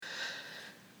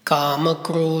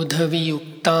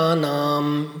कामक्रोधवियुक्तानां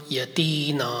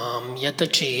यतीनां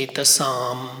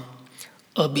यतचेतसाम्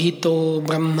अभितो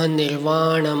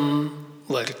ब्रह्मनिर्वाणं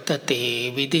वर्तते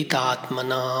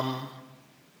विदितात्मनाम्.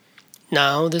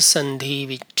 Now the Sandhi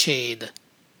Vichhed.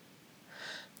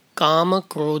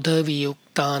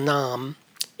 Kama-krodha-viyuktanam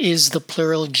is the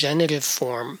plural genitive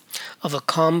form of a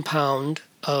compound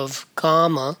of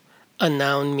kama, a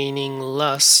noun meaning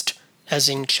lust, as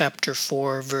in chapter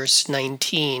 4, verse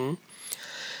 19,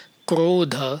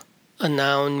 krodha, a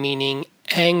noun meaning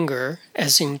anger,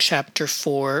 as in chapter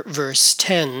 4, verse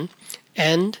 10,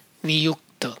 and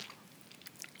viyukta,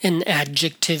 an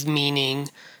adjective meaning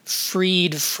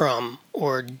freed from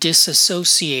or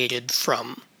disassociated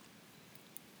from.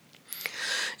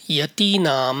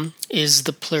 Yatinam is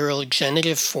the plural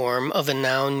genitive form of a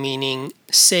noun meaning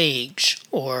sage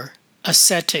or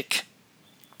ascetic.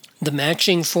 The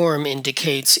matching form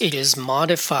indicates it is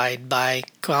modified by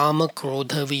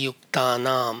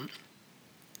kama-krodha-viyuktanam.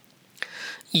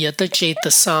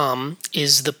 Yatachetasam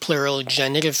is the plural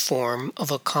genitive form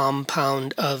of a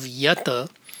compound of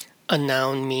yata, a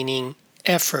noun meaning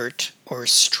effort or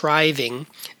striving,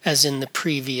 as in the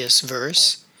previous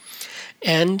verse,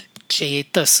 and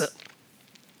cetasa,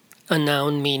 a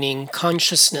noun meaning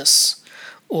consciousness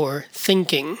or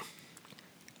thinking,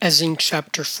 as in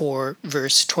chapter 4,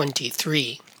 verse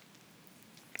 23.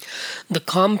 The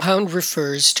compound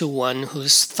refers to one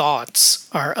whose thoughts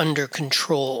are under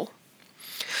control.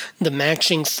 The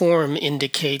matching form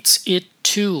indicates it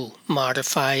too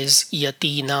modifies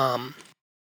yatinam.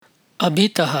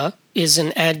 Abhitaha is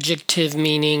an adjective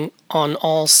meaning on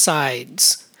all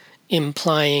sides,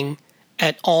 implying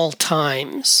at all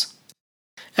times.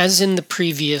 As in the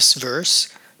previous verse,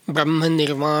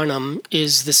 Brahmanirvanam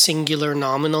is the singular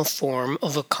nominal form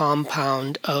of a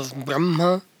compound of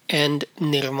Brahma and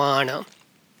Nirvana.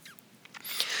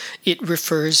 It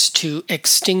refers to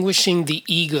extinguishing the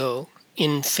ego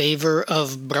in favor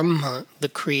of Brahma, the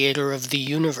creator of the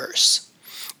universe.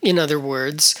 In other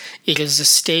words, it is a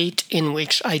state in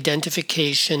which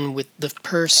identification with the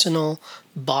personal,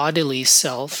 bodily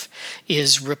self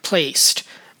is replaced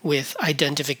with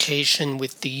identification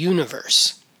with the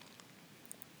universe.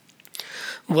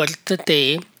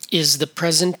 Vartate is the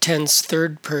present tense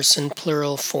third person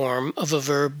plural form of a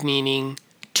verb meaning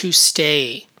to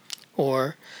stay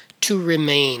or to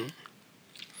remain.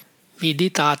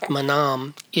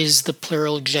 Viditatmanam is the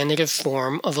plural genitive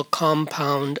form of a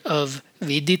compound of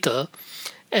vidita,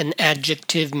 an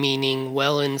adjective meaning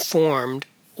well-informed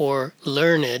or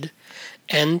learned,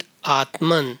 and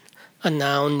atman, a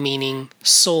noun meaning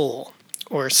soul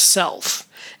or self,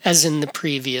 as in the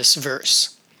previous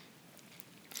verse.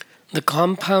 The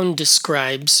compound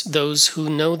describes those who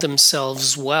know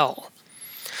themselves well.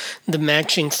 The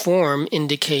matching form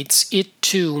indicates it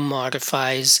too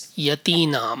modifies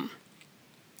yatinam.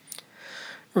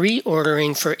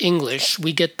 Reordering for English,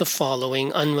 we get the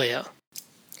following anvaya.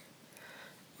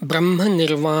 Brahma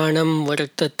nirvanam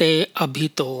vartate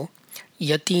abhito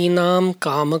yatinam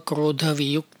kama-krodha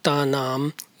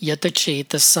viyuktanam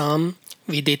yatachetasam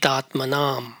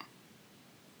viditatmanam.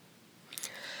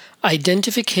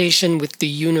 Identification with the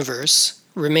universe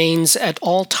remains at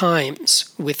all times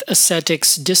with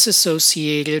ascetics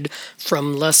disassociated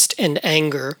from lust and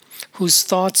anger, whose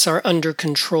thoughts are under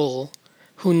control,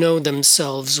 who know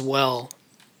themselves well.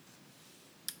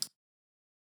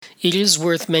 It is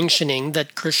worth mentioning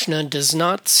that Krishna does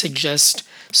not suggest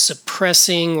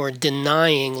suppressing or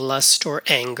denying lust or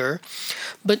anger,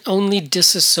 but only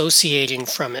disassociating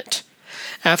from it.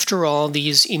 After all,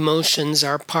 these emotions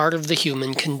are part of the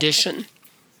human condition.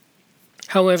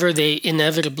 However, they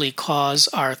inevitably cause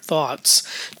our thoughts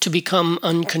to become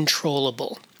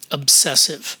uncontrollable,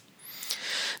 obsessive.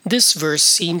 This verse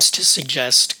seems to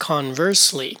suggest,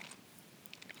 conversely,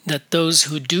 that those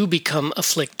who do become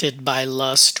afflicted by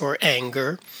lust or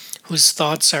anger, whose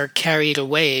thoughts are carried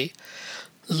away,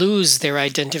 lose their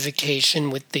identification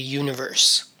with the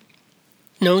universe.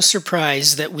 No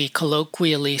surprise that we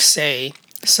colloquially say,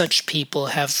 such people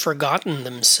have forgotten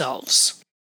themselves.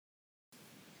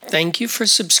 Thank you for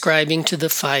subscribing to the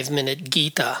 5-Minute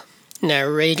Gita,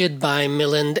 narrated by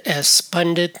Milind S.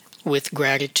 Pandit, with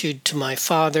gratitude to my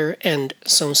father and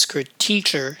Sanskrit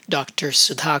teacher, Dr.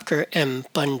 Sudhakar M.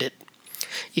 Pandit.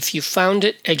 If you found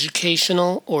it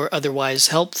educational or otherwise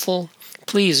helpful,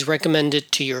 please recommend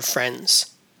it to your friends.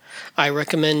 I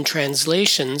recommend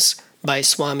translations by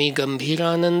Swami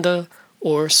Gambhirananda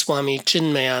or Swami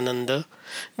Chinmayananda.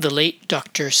 The late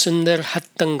Dr. Sundar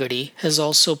Hattangadi has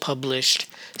also published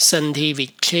Sandhi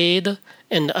Vichhed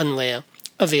and Anvaya,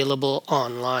 available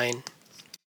online.